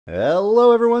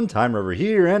Hello everyone, Timer over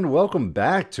here, and welcome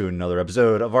back to another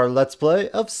episode of our Let's Play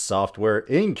of Software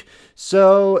Inc.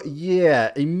 So,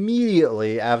 yeah,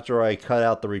 immediately after I cut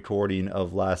out the recording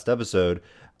of last episode,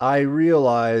 I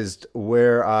realized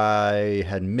where I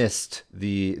had missed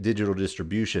the digital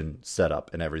distribution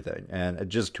setup and everything, and it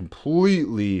just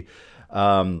completely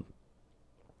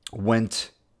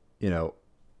went, you know,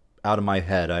 out of my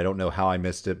head. I don't know how I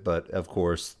missed it, but of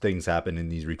course things happen in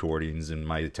these recordings and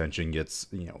my attention gets,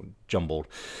 jumbled.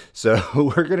 So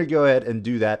we're going to go ahead and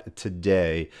do that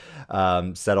today.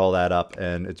 Set all that up,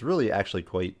 and it's really actually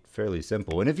quite fairly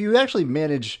simple. And if you actually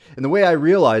manage, and the way I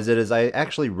realize it is I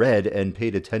actually read and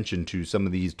paid attention to some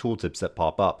of these tooltips that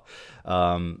pop up.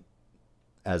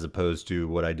 As opposed to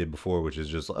what I did before, which is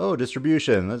just, oh,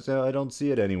 distribution. I don't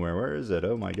see it anywhere. Where is it?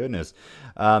 Oh my goodness.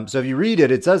 So if you read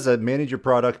it, it says that manage your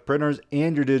product, printers,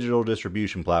 and your digital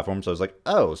distribution platform. So I was like,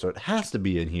 oh, so it has to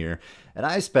be in here. And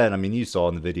I spent, you saw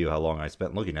in the video how long I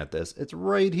spent looking at this. It's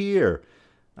right here.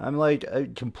 I'm like,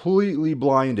 I completely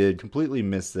blinded, completely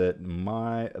missed it.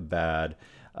 My bad.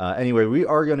 Anyway, we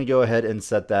are going to go ahead and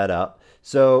set that up.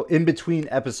 So in between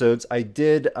episodes, I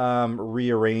did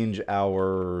rearrange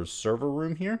our server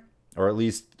room here, or at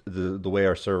least the way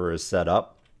our server is set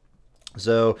up.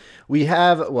 So we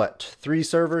have, what, 3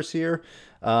 servers here?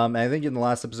 And I think in the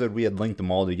last episode we had linked them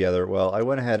all together. Well, I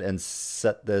went ahead and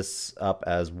set this up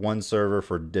as one server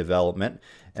for development,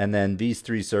 and then these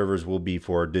 3 servers will be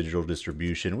for digital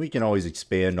distribution. We can always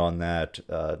expand on that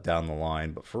down the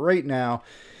line, but for right now,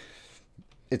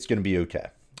 it's going to be okay.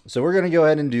 So we're going to go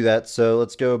ahead and do that. So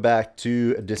let's go back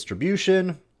to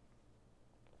distribution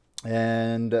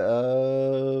and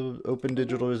open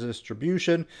digital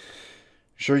distribution.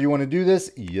 Sure you want to do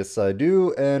this? Yes, I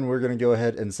do. And we're going to go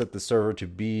ahead and set the server to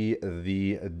be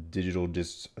the digital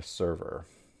dist server.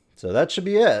 So that should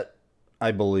be it,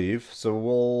 I believe. So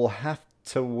we'll have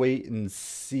to wait and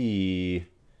see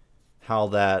how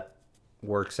that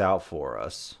works out for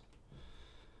us.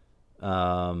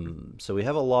 So we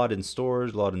have a lot in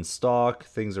storage, a lot in stock.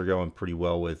 Things are going pretty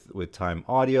well with Time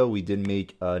Audio. We did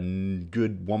make a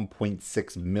good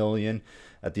 1.6 million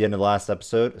at the end of the last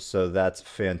episode, so that's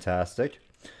fantastic.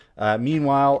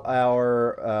 Meanwhile,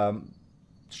 our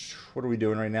what are we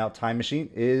doing right now? Time Machine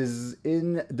is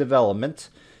in development.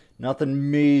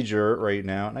 Nothing major right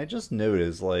now. And I just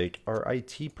noticed, like, our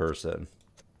IT person.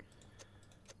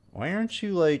 Why aren't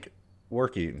you, like,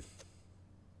 working?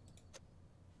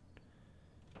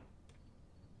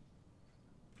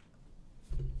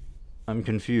 I'm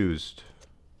confused.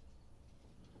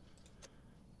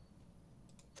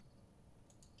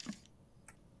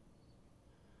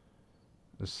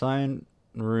 Assign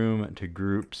room to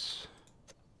groups.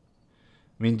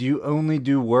 Do you only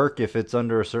do work if it's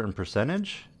under a certain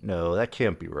percentage? No, that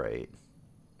can't be right.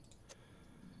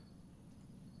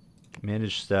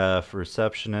 Manage staff,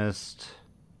 receptionist,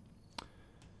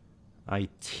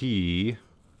 IT. You're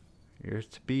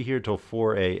to be here till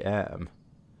 4 a.m.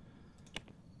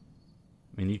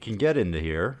 You can get into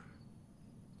here.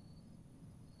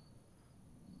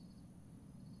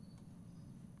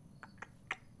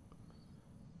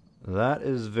 That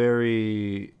is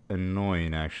very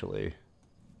annoying, actually.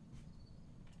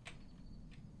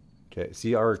 Okay,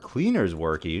 see, our cleaner's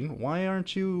working. Why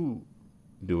aren't you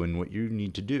doing what you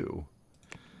need to do?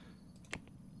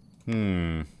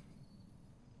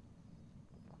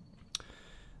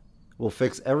 We'll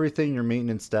fix everything your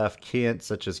maintenance staff can't,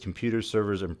 such as computers,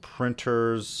 servers, and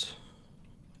printers.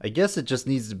 I guess it just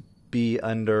needs to be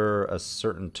under a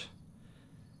certain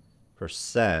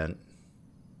percent.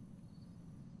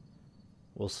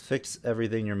 We'll fix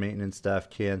everything your maintenance staff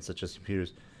can, such as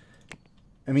computers.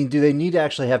 Do they need to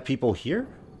actually have people here?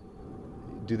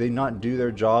 Do they not do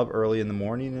their job early in the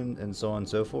morning and so on and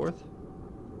so forth?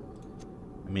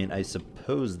 I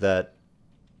suppose that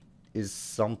is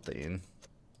something.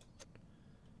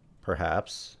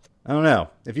 Perhaps. I don't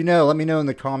know. If you know, let me know in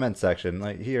the comment section.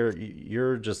 Like here,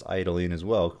 you're just idling as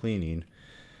well, cleaning.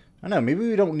 I don't know. Maybe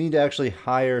we don't need to actually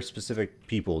hire specific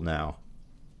people now.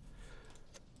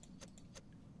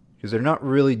 Because they're not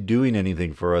really doing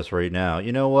anything for us right now.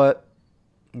 You know what?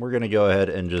 We're going to go ahead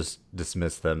and just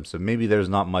dismiss them. So maybe there's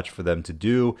not much for them to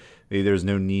do. Maybe there's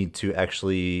no need to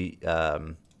actually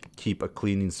keep a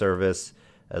cleaning service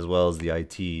as well as the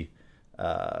IT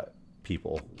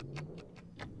people.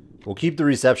 We'll keep the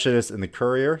receptionist and the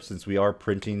courier since we are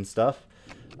printing stuff.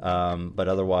 But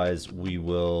otherwise, we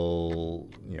will,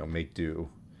 make do.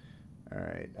 All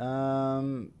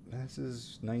right. This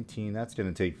is 19. That's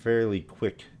going to take fairly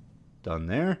quick done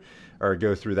there. Or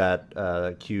go through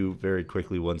that queue very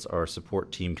quickly once our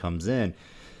support team comes in.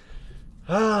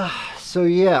 So,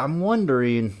 yeah, I'm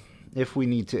wondering if we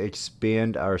need to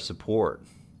expand our support.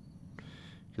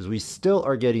 Because we still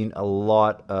are getting a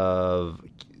lot of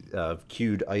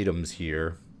queued items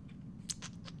here.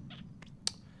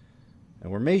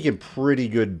 And we're making pretty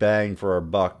good bang for our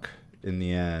buck in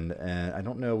the end. And I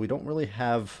don't know, we don't really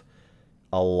have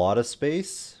a lot of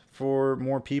space for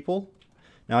more people.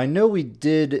 Now I know we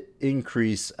did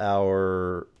increase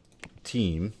our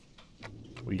team.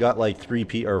 We got like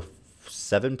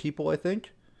 7 people, I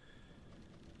think,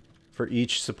 for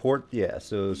each support. Yeah,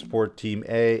 so support team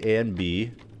A and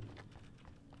B.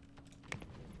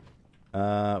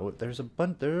 There's a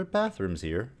bunch. There are bathrooms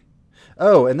here.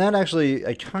 Oh, and that actually,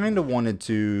 I kind of wanted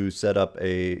to set up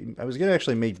I was gonna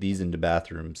actually make these into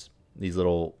bathrooms. These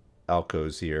little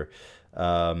alcoves here.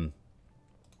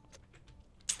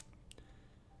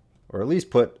 Or at least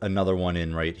put another one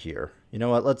in right here. You know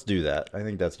what? Let's do that. I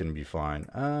think that's going to be fine.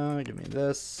 Give me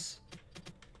this.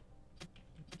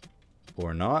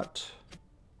 Or not.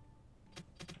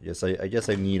 Yes, I guess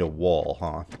I need a wall,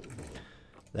 huh?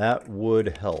 That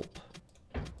would help.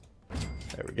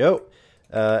 There we go.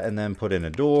 And then put in a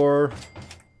door.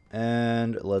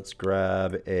 And let's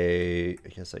grab I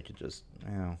guess I could just,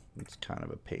 it's kind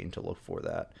of a pain to look for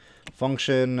that.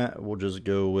 Function, we'll just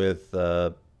go with,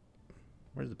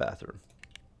 where's the bathroom?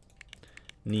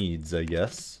 Needs, I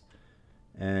guess.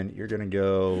 And you're going to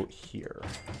go here.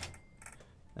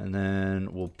 And then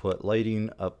we'll put lighting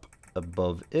up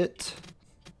above it.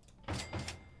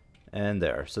 And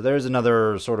there. So there's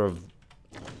another sort of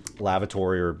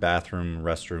lavatory or bathroom,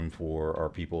 restroom for our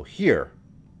people here.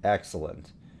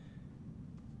 Excellent.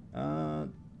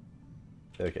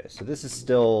 Okay, so this is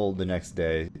still the next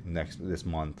day, this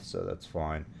month, so that's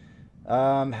fine.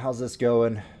 How's this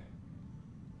going?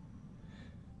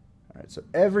 Alright, so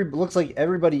looks like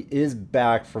everybody is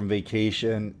back from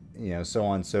vacation, so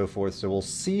on and so forth. So we'll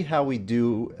see how we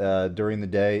do during the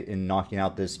day in knocking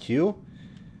out this queue,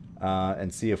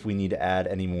 and see if we need to add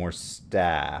any more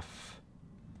staff.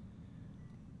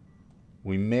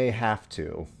 We may have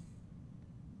to.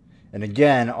 And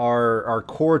again, our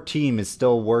core team is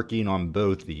still working on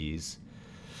both these.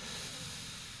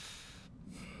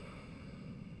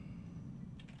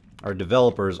 Our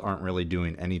developers aren't really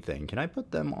doing anything. Can I put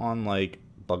them on, like,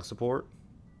 bug support?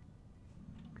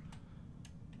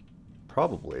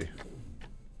 Probably.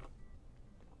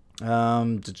 Oh,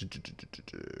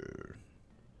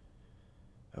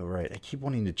 right. I keep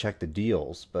wanting to check the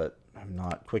deals, but I'm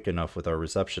not quick enough with our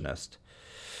receptionist.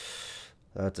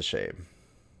 That's a shame.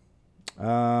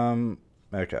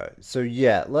 Okay. So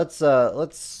yeah, let's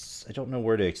I don't know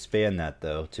where to expand that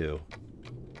though, too.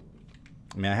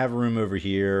 I mean, I have a room over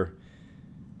here.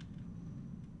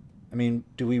 I mean,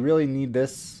 do we really need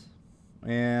this?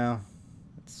 Yeah.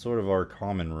 It's sort of our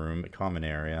common room, common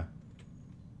area.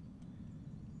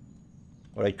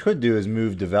 What I could do is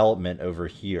move development over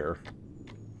here.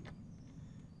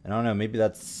 I don't know, maybe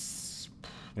that's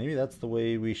the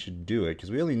way we should do it,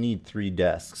 because we only need 3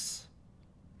 desks.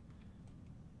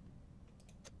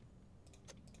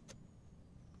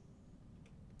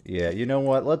 Yeah, you know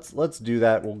what? Let's do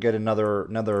that. We'll get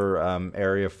another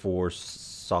area for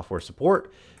software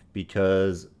support,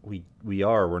 because we're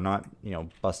not,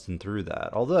 busting through that.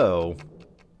 Although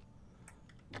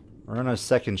we're on a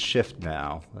second shift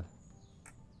now.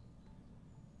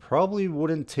 Probably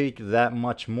wouldn't take that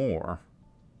much more.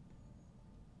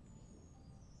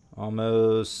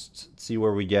 Almost. Let's see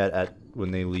where we get at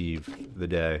when they leave the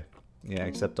day. Yeah,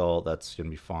 except all that's going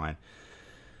to be fine.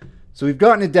 So we've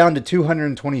gotten it down to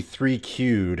 223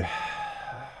 queued.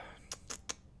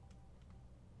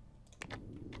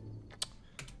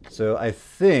 So I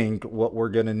think what we're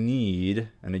going to need,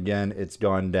 and again, it's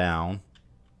gone down.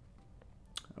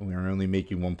 We're only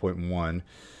making 1.1.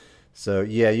 So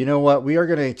yeah, you know what? We are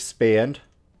going to expand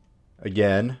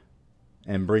again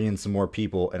and bring in some more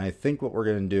people. And I think what we're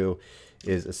going to do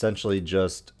is essentially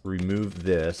just remove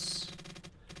this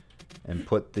and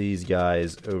put these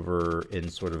guys over in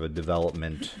sort of a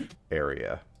development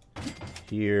area.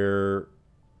 Here,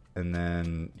 and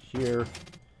then here.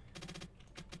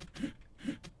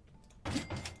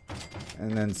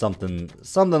 And then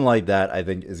something like that, I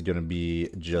think, is going to be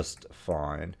just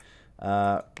fine.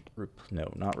 No,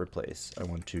 not replace. I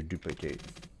want to duplicate.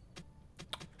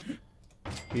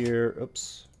 Here,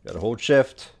 oops, got to hold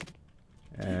shift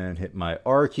and hit my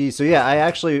R key. So yeah,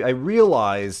 I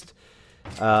realized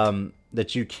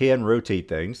that you can rotate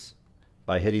things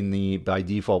by hitting the by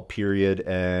default period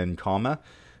and comma,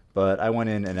 but I went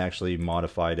in and actually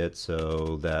modified it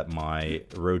so that my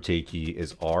rotate key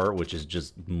is R, which is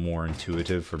just more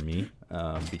intuitive for me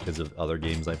because of other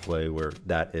games I play where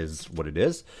that is what it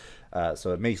is.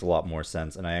 So it makes a lot more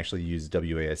sense. And I actually use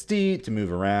WASD to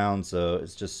move around. So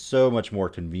it's just so much more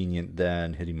convenient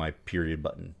than hitting my period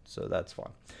button. So that's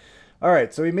fine. All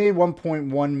right, so we made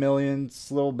 1.1 million.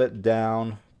 It's a little bit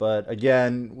down. But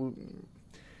again,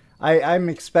 I'm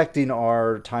expecting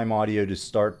our time audio to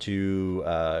start to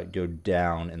go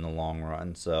down in the long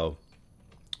run. So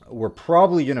we're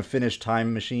probably going to finish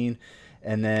Time Machine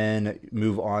and then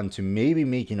move on to maybe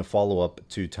making a follow-up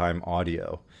to Time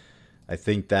Audio. I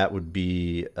think that would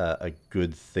be a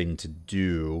good thing to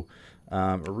do.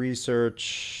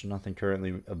 Research, nothing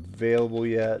currently available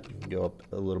yet. Go up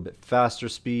a little bit faster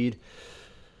speed.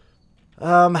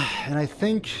 And I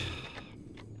think...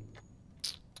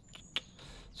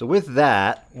 So with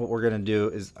that, what we're going to do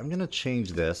is I'm going to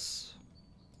change this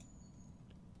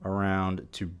around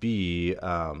to be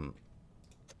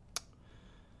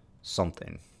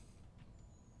something.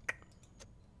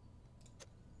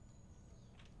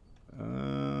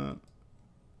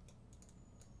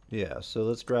 Yeah, so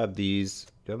let's grab these.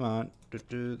 Come on.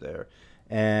 There.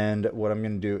 And what I'm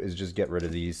going to do is just get rid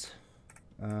of these.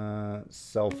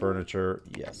 Sell furniture.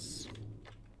 Yes.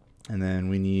 And then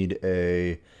we need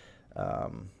a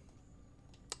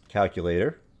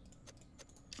calculator.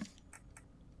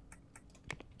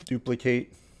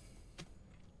 Duplicate.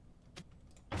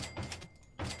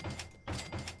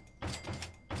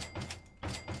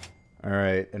 All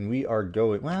right, and we are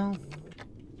going, well,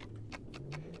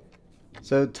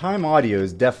 so time audio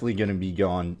is definitely going to be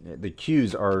gone. The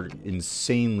cues are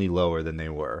insanely lower than they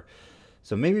were.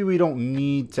 So maybe we don't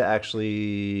need to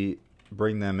actually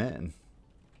bring them in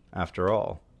after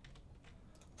all.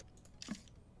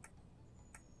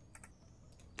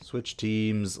 Switch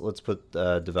teams. Let's put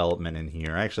development in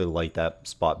here. I actually like that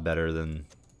spot better than,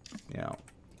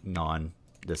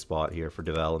 this spot here for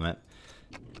development.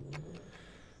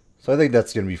 So I think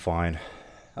that's going to be fine.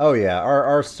 Oh yeah,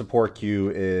 our support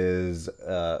queue is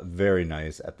very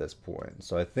nice at this point.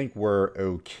 So I think we're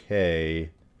okay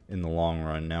in the long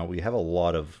run. Now we have a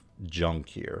lot of junk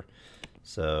here.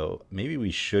 So maybe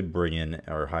we should bring in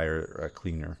or hire a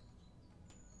cleaner.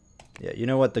 Yeah, you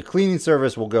know what? The cleaning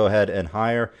service will go ahead and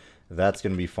hire. That's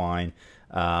going to be fine.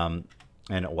 And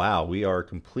wow, we are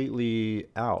completely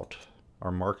out.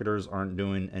 Our marketers aren't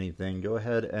doing anything. Go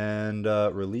ahead and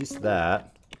release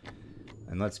that.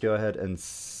 And let's go ahead and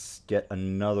get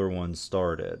another one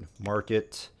started.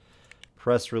 Market,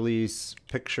 press release,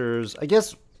 pictures. I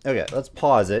guess, okay, let's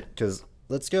pause it because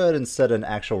let's go ahead and set an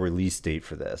actual release date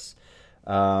for this.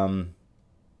 So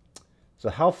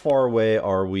how far away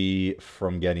are we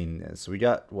from getting this? We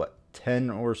got, what, 10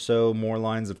 or so more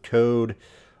lines of code.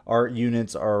 Our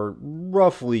units are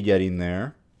roughly getting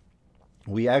there.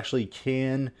 We actually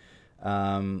can,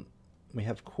 we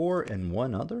have core and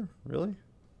one other, really?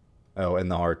 Oh,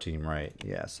 and the hard team, right.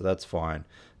 Yeah, so that's fine.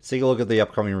 Let's take a look at the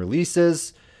upcoming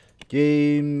releases.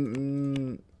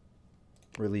 Game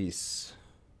release.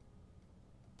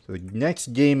 So the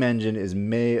next game engine is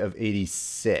May of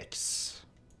 86.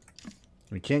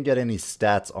 We can't get any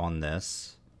stats on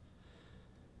this.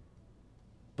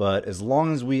 But as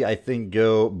long as we, I think,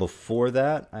 go before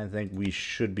that, I think we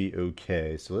should be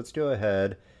okay. So let's go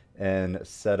ahead and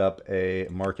set up a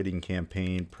marketing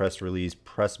campaign, press release,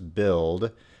 press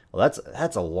build. Well,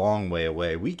 that's a long way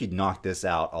away. We could knock this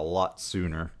out a lot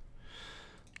sooner.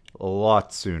 A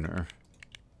lot sooner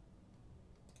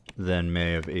than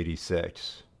May of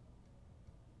 86.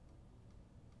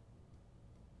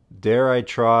 Dare I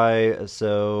try?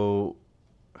 So,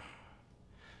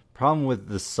 problem with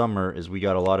the summer is we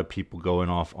got a lot of people going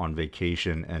off on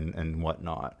vacation and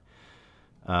whatnot.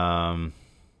 I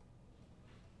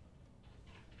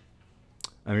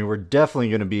mean, we're definitely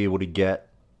going to be able to get...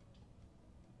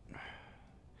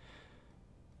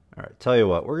 All right, tell you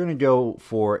what, we're going to go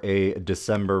for a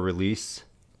December release.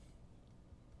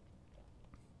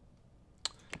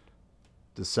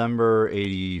 December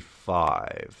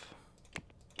 85.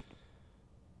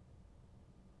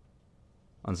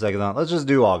 On second thought, let's just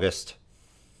do August.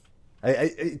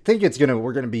 I think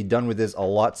we're gonna be done with this a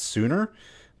lot sooner,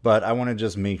 but I want to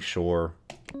just make sure.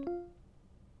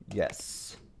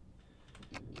 Yes.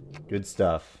 Good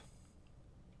stuff.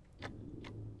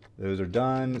 Those are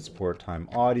done. Support time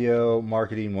audio,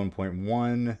 marketing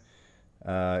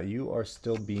 1.1. You are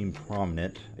still being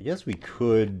prominent. I guess we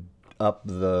could up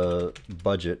the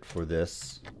budget for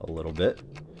this a little bit.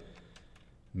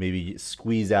 Maybe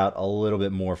squeeze out a little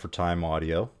bit more for time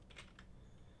audio.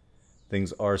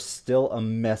 Things are still a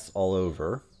mess all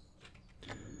over.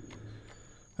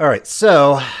 All right,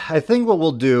 so I think what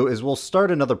we'll do is we'll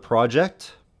start another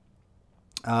project.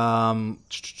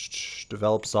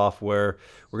 Develop software.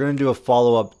 We're going to do a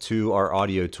follow-up to our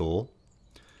audio tool.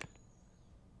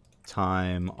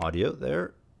 time audio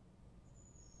there.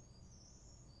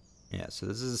 Yeah, so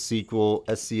this is a SQL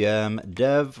SCM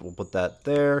dev. We'll put that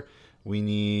there. We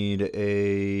need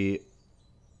a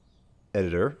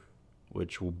editor,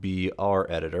 which will be our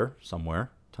editor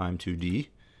somewhere. Time 2D.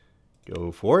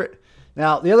 Go for it.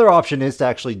 Now, the other option is to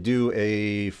actually do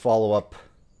a follow-up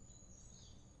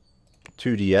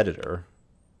 2D editor.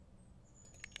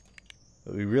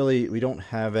 But we don't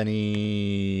have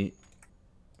any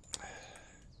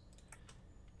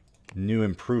new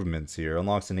improvements here.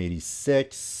 Unlocks an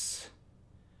 86,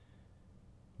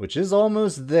 which is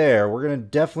almost there. We're going to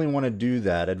definitely want to do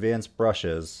that. Advanced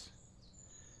brushes.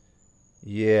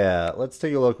 Yeah, let's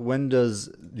take a look. When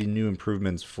does the new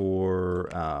improvements for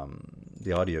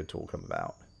the audio tool come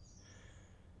about?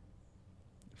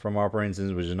 From operating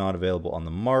systems which is not available on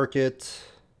the market.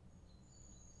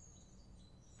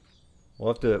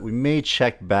 We'll have to, we may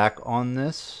check back on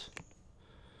this.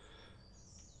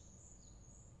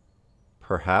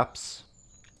 Perhaps.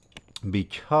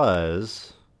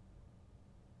 Because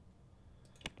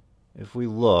if we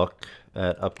look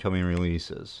at upcoming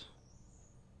releases,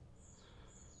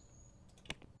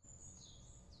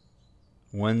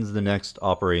 when's the next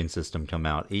operating system come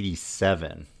out?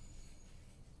 87.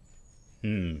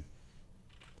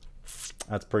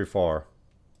 That's pretty far.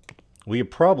 We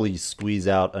could probably squeeze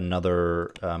out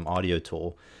another audio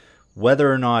tool.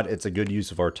 Whether or not it's a good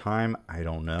use of our time, I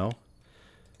don't know.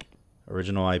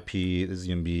 Original IP, this is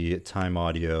going to be time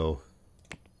audio.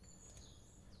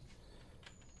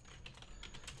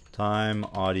 Time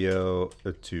audio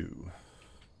 2.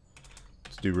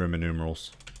 Let's do Roman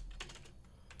numerals.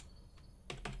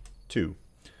 2.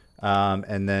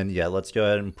 And then, yeah, let's go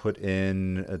ahead and put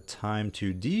in a time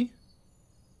 2D.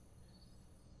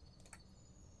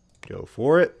 Go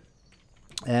for it.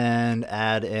 And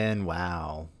add in,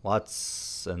 wow,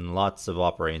 lots and lots of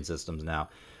operating systems now.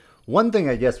 One thing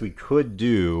I guess we could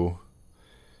do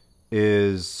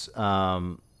is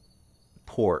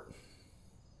port.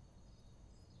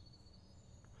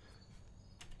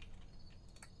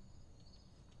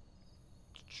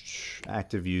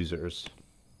 Active users.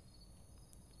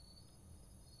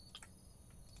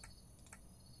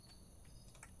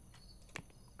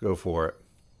 Go for it.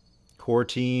 Core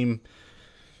team.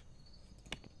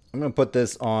 I'm going to put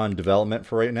this on development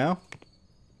for right now.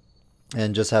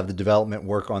 And just have the development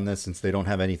work on this since they don't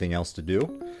have anything else to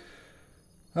do.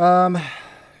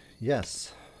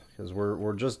 Yes. Because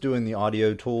we're just doing the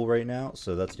audio tool right now.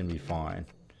 So that's going to be fine.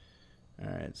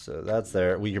 Alright, so that's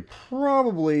there. We could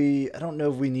probably... I don't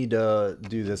know if we need to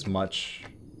do this much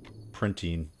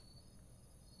printing.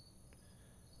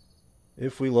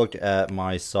 If we look at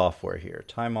my software here,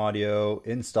 time audio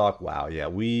in stock. Wow, yeah,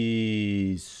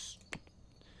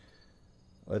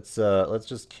 let's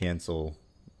just cancel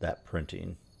that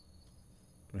printing.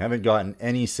 We haven't gotten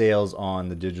any sales on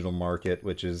the digital market,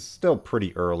 which is still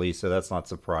pretty early, so that's not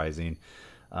surprising.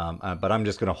 But I'm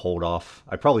just gonna hold off.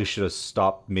 I probably should have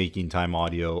stopped making time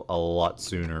audio a lot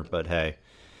sooner, but hey,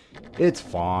 it's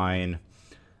fine.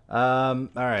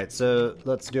 Alright, so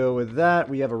let's go with that.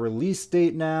 We have a release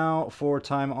date now for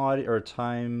time audio or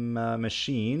time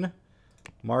machine.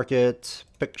 Market,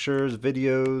 pictures,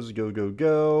 videos, go, go,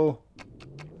 go.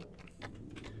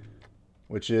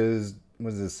 Which is,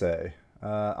 what does this say?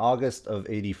 August of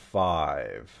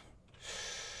 85.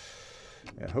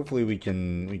 Yeah, hopefully we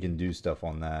can do stuff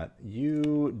on that.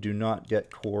 You do not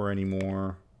get core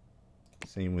anymore.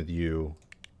 Same with you.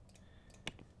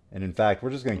 And in fact,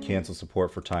 we're just going to cancel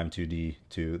support for time 2D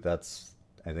too. That's,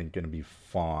 I think, going to be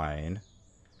fine.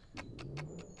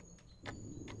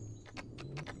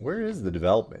 Where is the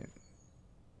development?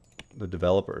 The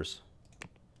developers?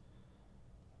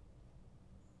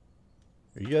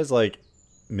 Are you guys, like,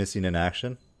 missing in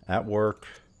action? At work?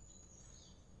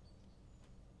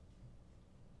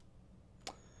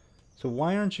 So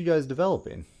why aren't you guys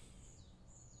developing?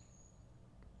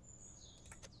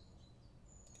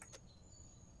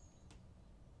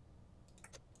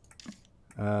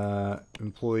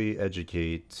 Employee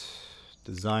educate,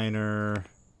 designer,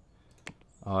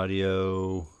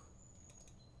 audio,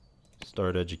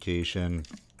 start education,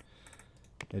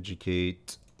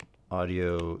 educate,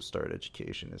 audio, start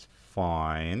education is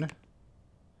fine.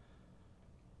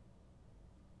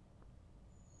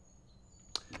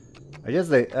 I guess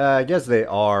they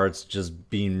are. It's just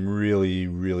being really,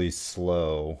 really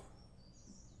slow.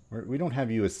 We don't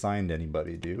have you assigned to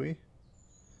anybody, do we?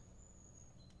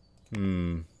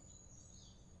 I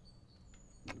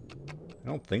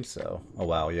don't think so. Oh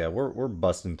wow, yeah, we're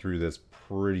busting through this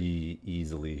pretty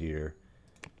easily here.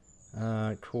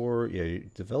 Core, yeah,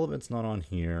 development's not on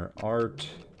here. Art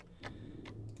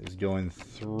is going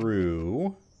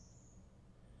through.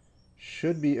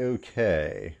 should be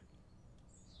okay.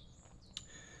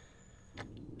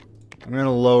 I'm going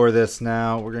to lower this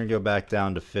now. We're going to go back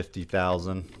down to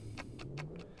 50,000.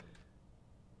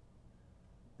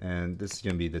 And this is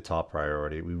going to be the top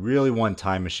priority. We really want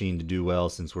Time Machine to do well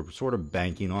since we're sort of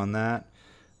banking on that.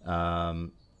 Yeah,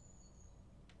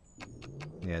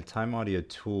 Time Audio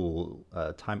 2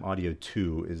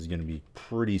 is going to be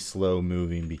pretty slow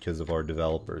moving because of our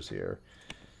developers here.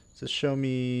 Does this show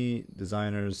me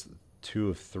designers 2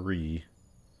 of 3?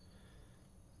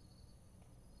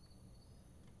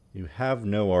 You have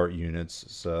no art units,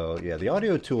 so yeah, the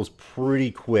audio tool is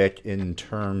pretty quick in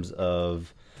terms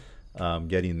of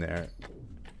getting there.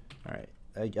 All right,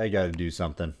 I got to do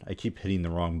something. I keep hitting the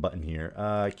wrong button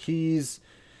here. Keys.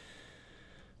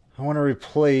 I want to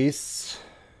replace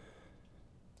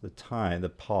the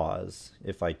pause,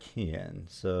 if I can.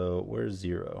 So where's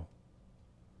 0?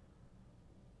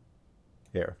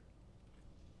 Here.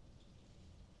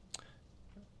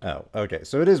 Oh, okay.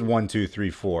 So it is 1, 2, 3,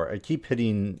 4. I keep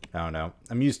hitting. I don't know.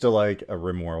 I'm used to like a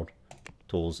RimWorld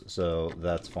tools, so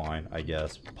that's fine, I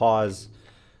guess. Pause.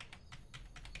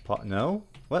 No?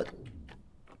 What?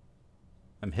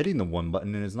 I'm hitting the 1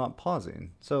 button and it's not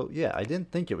pausing. So yeah, I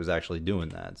didn't think it was actually doing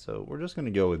that. So we're just gonna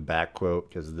go with back quote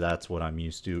because that's what I'm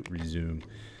used to. Resume.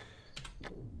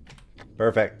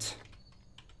 Perfect.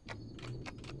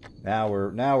 Now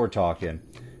we're talking.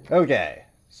 Okay.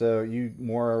 So you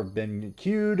more have been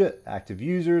queued. Active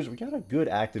users. We got a good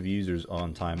active users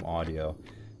on Time Audio.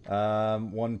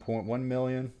 1.1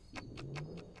 million.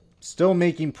 Still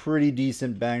making pretty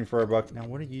decent bang for our buck. Now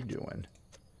what are you doing?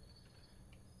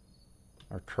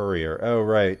 Our courier. Oh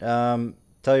right.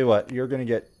 Tell you what, you're gonna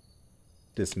get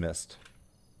dismissed.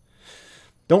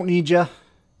 Don't need ya.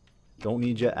 Don't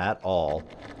need ya at all.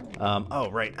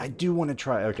 Oh right. I do want to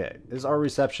try. Okay, is our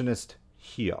receptionist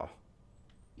here?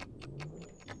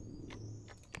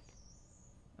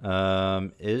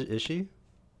 Is she?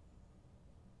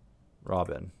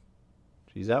 Robin.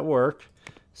 She's at work.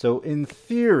 So in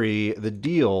theory, the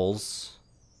deals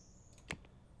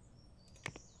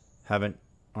aren't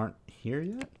here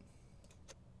yet?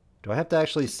 Do I have to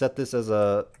actually set this as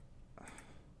a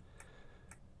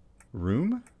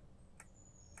room?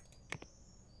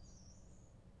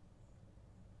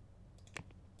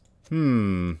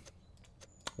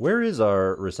 Where is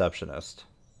our receptionist?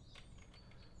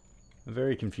 I'm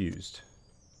very confused.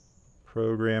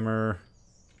 Programmer.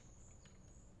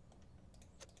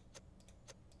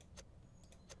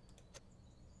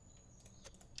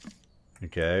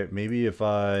 Okay, maybe if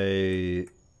I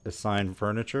assign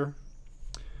furniture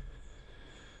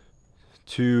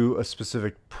to a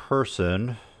specific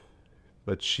person,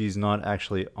 but she's not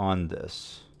actually on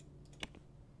this.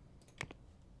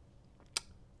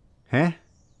 Huh?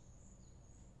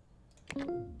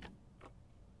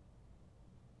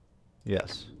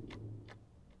 Yes.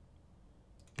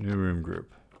 New room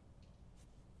group.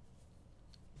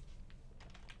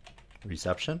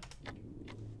 Reception.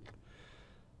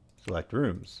 Select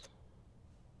rooms.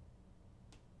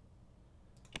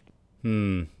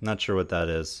 Not sure what that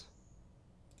is.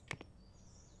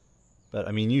 But,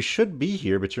 I mean, you should be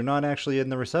here, but you're not actually in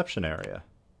the reception area.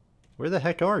 Where the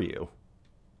heck are you?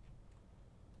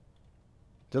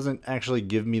 Doesn't actually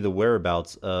give me the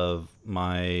whereabouts of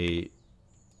my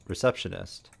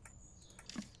receptionist.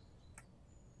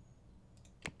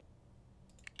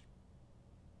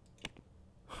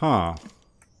 Huh.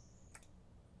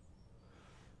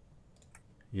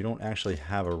 You don't actually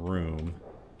have a room.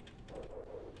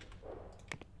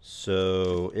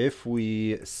 So if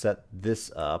we set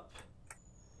this up,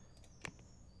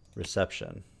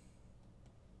 reception,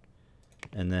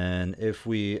 and then if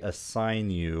we assign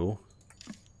you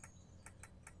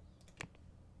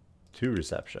to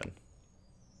reception,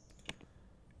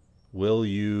 will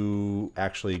you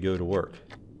actually go to work?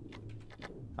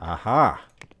 Aha.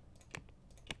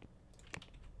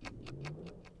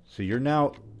 So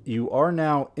you are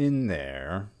now in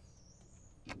there.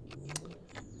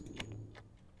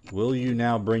 Will you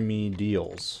now bring me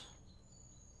deals?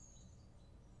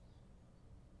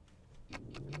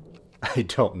 I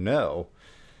don't know.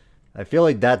 I feel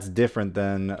like that's different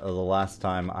than the last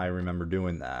time I remember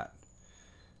doing that.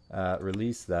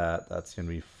 Release that. That's going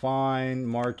to be fine.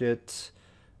 Market.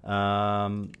 We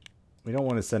don't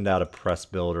want to send out a press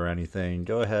build or anything.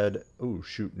 Go ahead. Oh,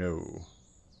 shoot, no.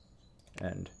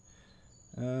 End.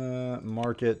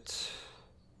 Market.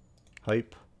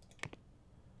 Hype.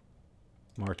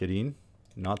 Marketing.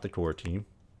 Not the core team.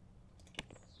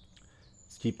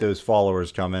 Let's keep those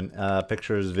followers coming.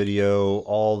 Pictures, video,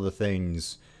 all the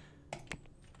things.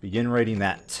 Begin writing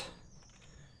that.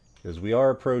 because we are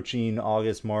approaching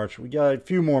August, March. We got a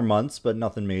few more months, but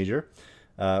nothing major.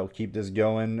 We'll keep this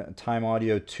going. Time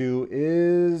Audio 2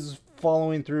 is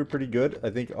following through pretty good. I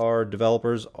think our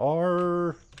developers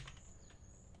are...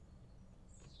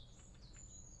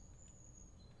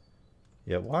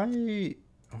 Yeah, why are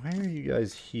you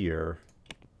guys here?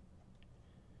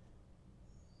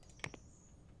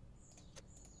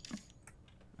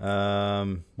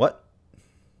 What?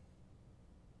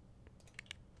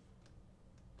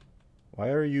 Why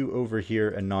are you over here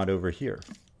and not over here?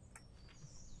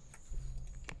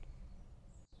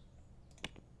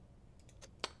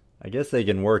 I guess they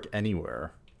can work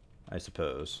anywhere, I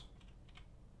suppose.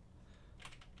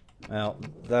 Well,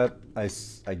 that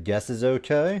I guess is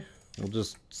okay. We'll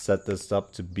just set this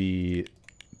up to be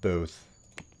both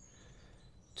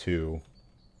 2.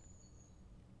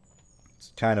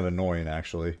 It's kind of annoying,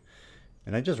 actually.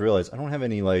 And I just realized I don't have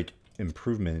any, like,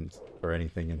 improvements or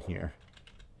anything in here.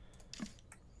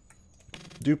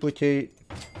 Duplicate.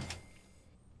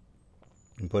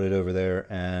 And put it over there,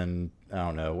 and I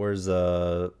don't know, where's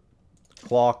the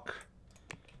clock?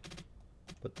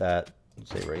 Put that,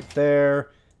 say, right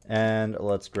there. And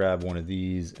let's grab one of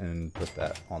these and put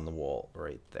that on the wall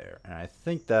right there. And I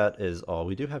think that is all.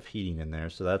 We do have heating in there,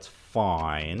 so that's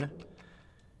fine.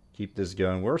 Keep this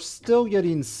going. We're still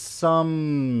getting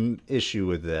some issue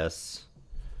with this.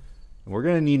 We're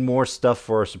going to need more stuff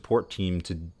for our support team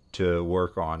to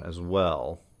work on as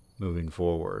well moving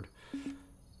forward.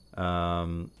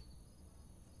 Has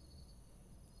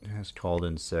called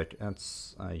in sick.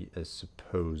 That's, I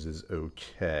suppose, is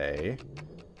okay.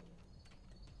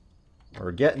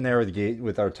 We're getting there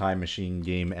with our Time Machine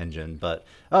game engine, but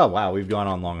oh wow, we've gone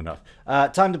on long enough.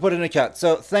 Time to put in a cut.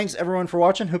 So thanks everyone for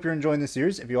watching. Hope you're enjoying the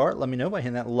series. If you are, let me know by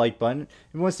hitting that like button.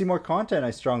 If you want to see more content,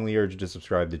 I strongly urge you to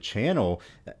subscribe to the channel.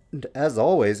 And as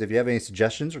always, if you have any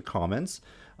suggestions or comments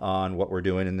on what we're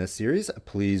doing in this series,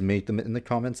 please make them in the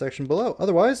comment section below.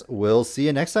 Otherwise, we'll see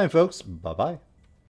you next time, folks. Bye-bye.